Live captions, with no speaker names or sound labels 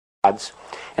gods,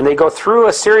 and they go through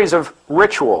a series of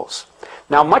rituals.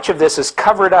 Now, much of this is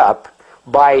covered up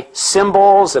by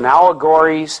symbols and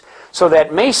allegories, so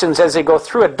that Masons, as they go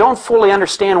through it, don't fully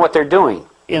understand what they're doing.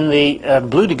 In the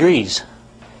blue degrees,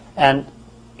 an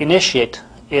initiate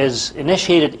is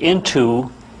initiated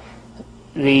into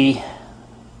the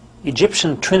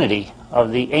Egyptian trinity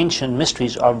of the ancient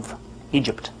mysteries of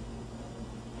Egypt.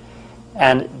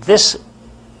 And this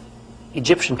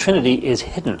Egyptian trinity is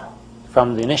hidden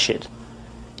from the initiate.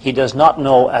 He does not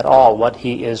know at all what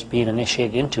he is being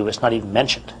initiated into. It's not even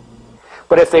mentioned.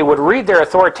 But if they would read their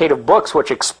authoritative books which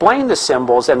explain the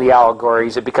symbols and the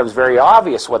allegories, it becomes very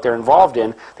obvious what they're involved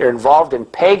in. They're involved in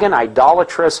pagan,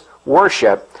 idolatrous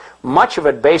worship, much of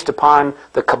it based upon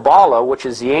the Kabbalah, which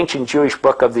is the ancient Jewish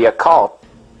book of the occult.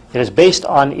 It is based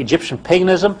on Egyptian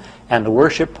paganism and the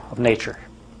worship of nature.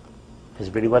 Is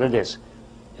really what it is.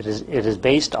 It is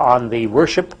based on the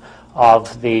worship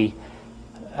of the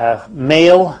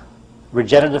male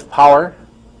regenerative power,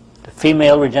 the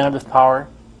female regenerative power,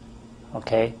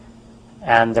 okay,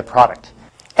 and the product.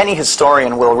 Any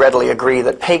historian will readily agree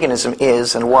that paganism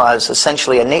is and was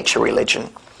essentially a nature religion.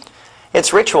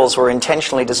 Its rituals were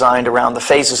intentionally designed around the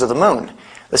phases of the moon,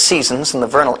 the seasons and the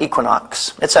vernal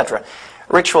equinox, etc.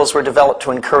 Rituals were developed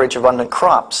to encourage abundant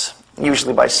crops,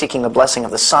 usually by seeking the blessing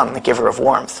of the sun, the giver of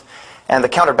warmth, and the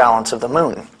counterbalance of the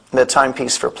moon, the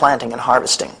timepiece for planting and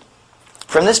harvesting.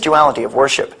 From this duality of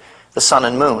worship, the sun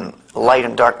and moon, light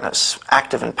and darkness,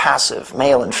 active and passive,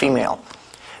 male and female,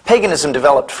 paganism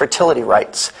developed fertility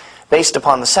rites based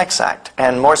upon the sex act,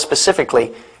 and more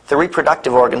specifically, the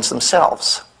reproductive organs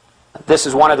themselves. This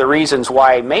is one of the reasons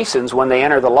why Masons, when they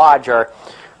enter the lodge, are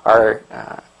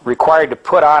required to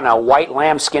put on a white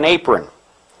lambskin apron.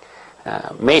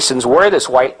 Masons wear this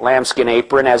white lambskin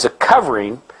apron as a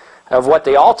covering of what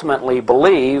they ultimately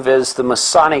believe is the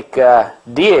Masonic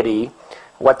deity,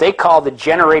 what they call the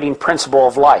generating principle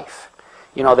of life.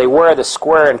 You know, they wear the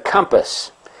square and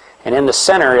compass, and in the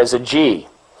center is a G.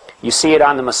 You see it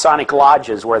on the Masonic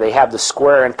lodges where they have the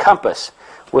square and compass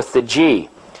with the G.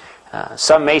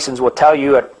 Some Masons will tell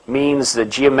you it means the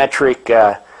geometric,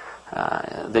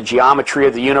 the geometry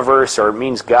of the universe, or it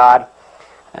means God.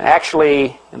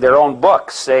 Actually, their own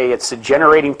books say it's the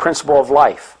generating principle of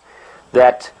life,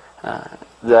 that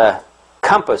the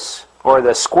compass or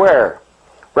the square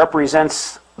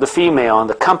represents the female, and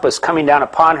the compass coming down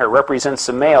upon her represents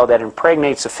the male that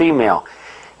impregnates the female.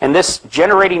 And this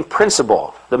generating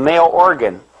principle, the male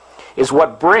organ, is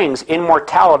what brings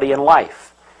immortality in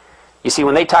life. You see,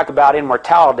 when they talk about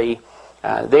immortality,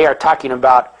 they are talking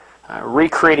about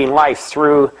recreating life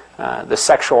through the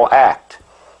sexual act.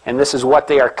 And this is what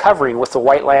they are covering with the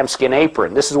white lambskin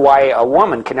apron. This is why a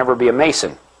woman can never be a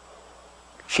Mason.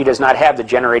 She does not have the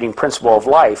generating principle of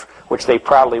life, which they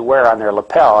proudly wear on their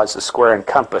lapel as the square and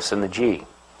compass and the G.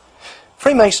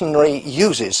 Freemasonry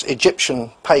uses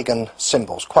Egyptian pagan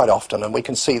symbols quite often, and we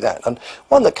can see that. And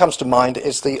one that comes to mind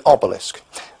is the obelisk.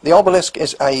 The obelisk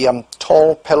is a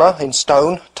tall pillar in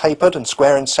stone, tapered and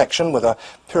square in section with a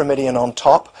pyramidion on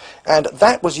top, and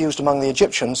that was used among the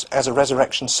Egyptians as a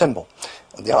resurrection symbol.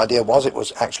 And the idea was it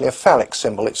was actually a phallic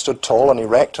symbol. It stood tall and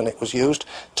erect, and it was used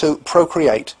to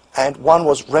procreate, and one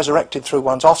was resurrected through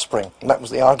one's offspring, and that was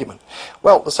the argument.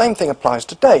 Well, the same thing applies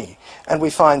today, and we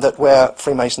find that where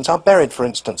Freemasons are buried, for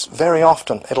instance, very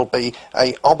often it'll be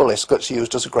an obelisk that's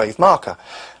used as a grave marker.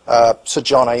 Sir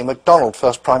John A. Macdonald,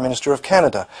 first Prime Minister of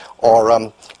Canada,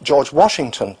 or George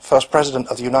Washington, first President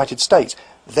of the United States,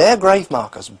 their grave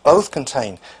markers both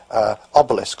contain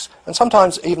obelisks, and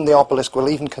sometimes even the obelisk will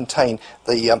even contain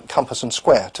the compass and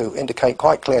square to indicate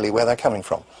quite clearly where they're coming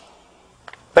from.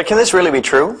 But can this really be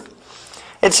true?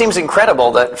 It seems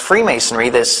incredible that Freemasonry,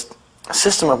 this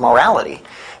system of morality,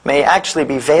 may actually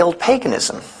be veiled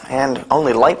paganism, and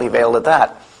only lightly veiled at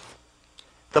that.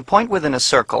 The point within a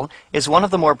circle is one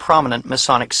of the more prominent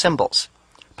Masonic symbols.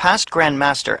 Past Grand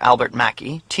Master Albert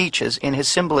Mackey teaches in his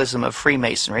Symbolism of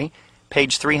Freemasonry,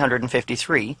 page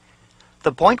 353,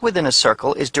 the point within a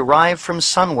circle is derived from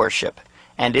sun worship,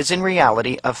 and is in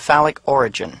reality of phallic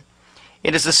origin.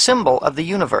 It is a symbol of the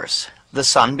universe, the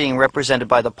sun being represented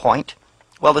by the point,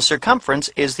 while the circumference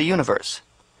is the universe.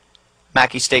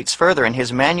 Mackey states further in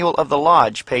his Manual of the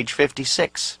Lodge, page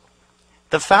 56,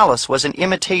 the phallus was an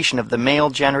imitation of the male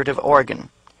generative organ.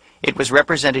 It was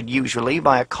represented usually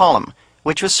by a column,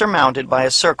 which was surmounted by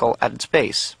a circle at its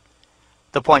base.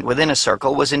 The point within a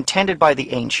circle was intended by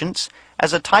the ancients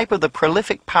as a type of the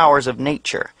prolific powers of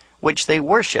nature, which they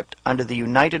worshipped under the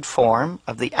united form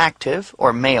of the active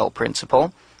or male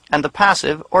principle and the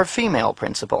passive or female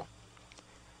principle.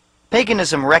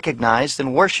 Paganism recognized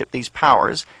and worshipped these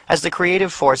powers as the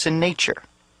creative force in nature.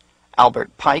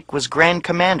 Albert Pike was Grand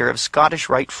Commander of Scottish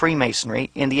Rite Freemasonry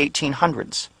in the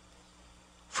 1800s.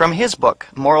 From his book,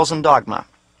 Morals and Dogma: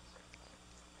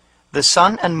 the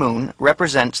sun and moon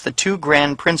represents the two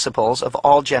grand principles of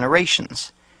all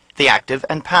generations, the active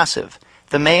and passive,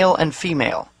 the male and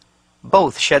female.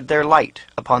 Both shed their light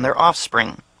upon their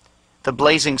offspring, the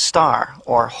blazing star,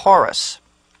 or Horus.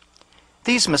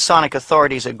 These Masonic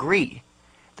authorities agree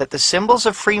that the symbols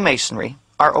of Freemasonry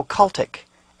are occultic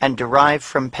and derive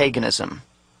from paganism.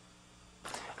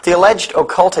 The alleged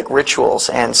occultic rituals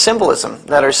and symbolism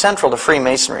that are central to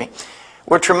Freemasonry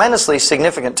were tremendously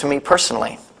significant to me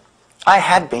personally. I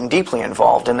had been deeply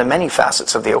involved in the many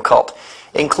facets of the occult,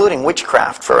 including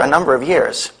witchcraft, for a number of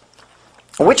years.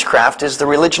 Witchcraft is the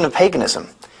religion of paganism.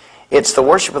 It's the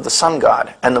worship of the sun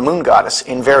god and the moon goddess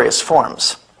in various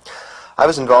forms. I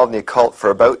was involved in the occult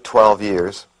for about 12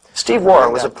 years. Steve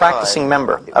Warr was a practicing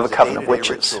member of a coven of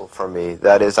witches. For me,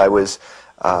 that is, I was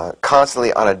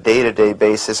constantly on a day-to-day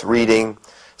basis reading,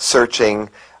 searching,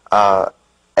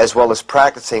 as well as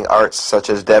practicing arts such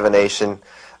as divination,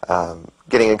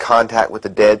 getting in contact with the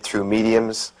dead through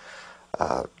mediums,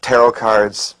 tarot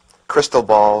cards, crystal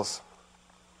balls,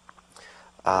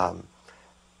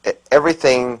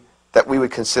 everything that we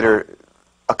would consider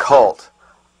occult,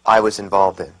 I was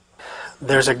involved in.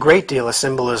 There's a great deal of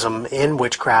symbolism in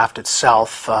witchcraft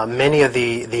itself. Many of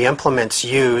the implements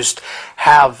used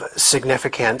have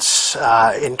significance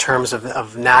in terms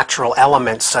of natural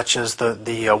elements, such as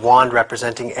the wand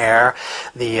representing air,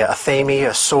 the athame,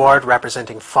 a sword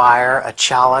representing fire, a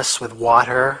chalice with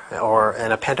water,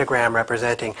 and a pentagram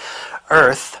representing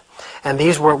earth. And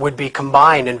these would be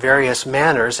combined in various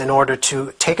manners in order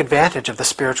to take advantage of the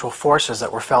spiritual forces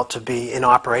that were felt to be in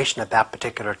operation at that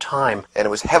particular time. And it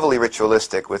was heavily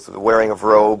ritualistic, with the wearing of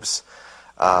robes,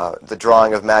 the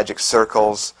drawing of magic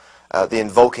circles, the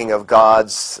invoking of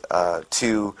gods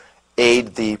to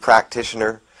aid the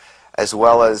practitioner, as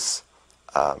well as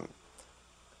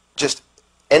just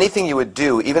anything you would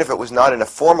do, even if it was not in a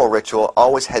formal ritual,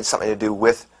 always had something to do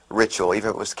with ritual.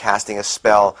 Even if it was casting a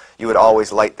spell, you would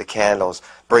always light the candles,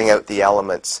 bring out the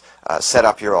elements, set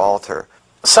up your altar.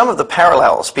 Some of the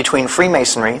parallels between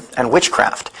Freemasonry and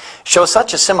witchcraft show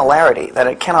such a similarity that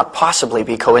it cannot possibly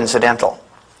be coincidental.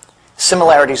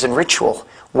 Similarities in ritual,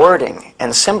 wording,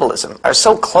 and symbolism are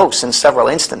so close in several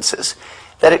instances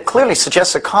that it clearly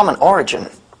suggests a common origin.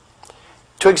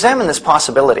 To examine this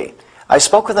possibility, I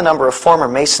spoke with a number of former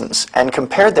Masons and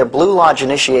compared their Blue Lodge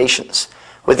initiations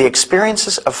with the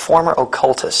experiences of former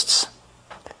occultists.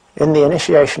 In the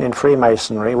initiation in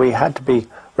Freemasonry, we had to be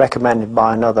recommended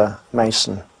by another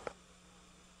Mason.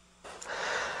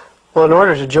 Well, in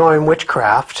order to join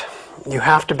witchcraft, you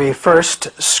have to be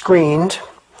first screened.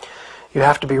 You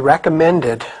have to be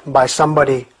recommended by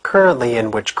somebody currently in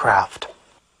witchcraft.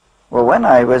 Well, when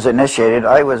I was initiated,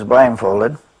 I was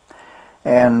blindfolded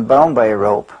and bound by a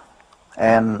rope,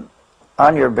 and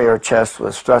on your bare chest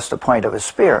was thrust the point of a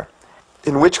spear.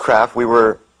 In witchcraft, we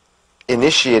were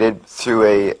initiated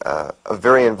through a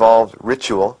very involved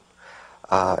ritual,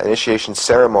 initiation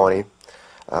ceremony,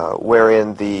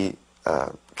 wherein the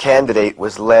candidate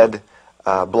was led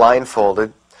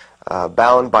blindfolded,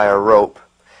 bound by a rope,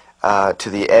 to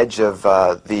the edge of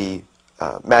the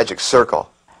magic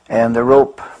circle. And the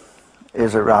rope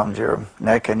is around your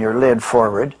neck and you're led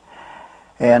forward.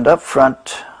 And up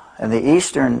front, in the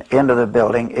eastern end of the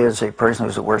building, is a person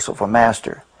who's a worshipful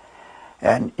master.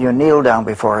 And you kneel down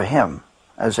before him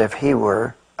as if he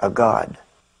were a god.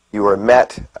 You were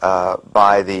met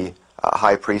by the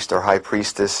high priest or high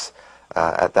priestess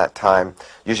at that time,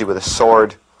 usually with a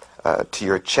sword to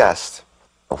your chest.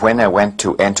 When I went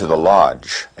to enter the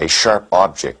lodge, a sharp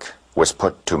object was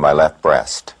put to my left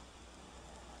breast.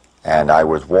 And I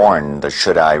was warned that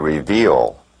should I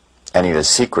reveal any of the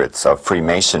secrets of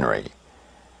Freemasonry,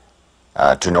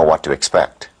 to know what to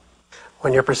expect.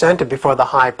 When you're presented before the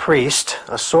high priest,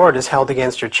 a sword is held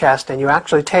against your chest, and you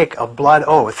actually take a blood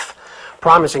oath,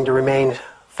 promising to remain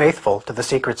faithful to the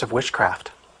secrets of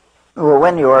witchcraft. Well,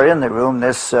 when you are in the room,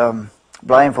 this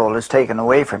blindfold is taken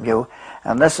away from you,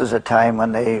 and this is a time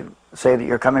when they say that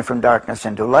you're coming from darkness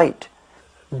into light.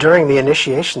 During the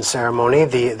initiation ceremony,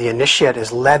 the initiate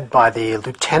is led by the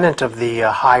lieutenant of the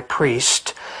high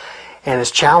priest and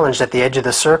is challenged at the edge of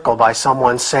the circle by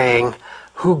someone saying,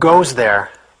 "Who goes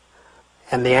there?"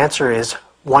 And the answer is,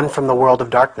 "One from the world of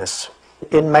darkness."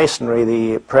 In Masonry,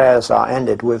 the prayers are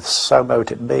ended with "So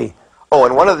mote it be." Oh,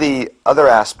 and one of the other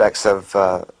aspects of,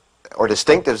 or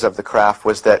distinctives of the craft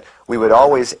was that we would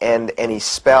always end any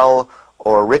spell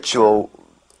or ritual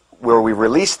where we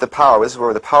released the power, this is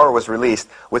where the power was released,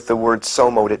 with the word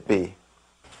 "So mote it be."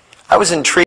 I was intrigued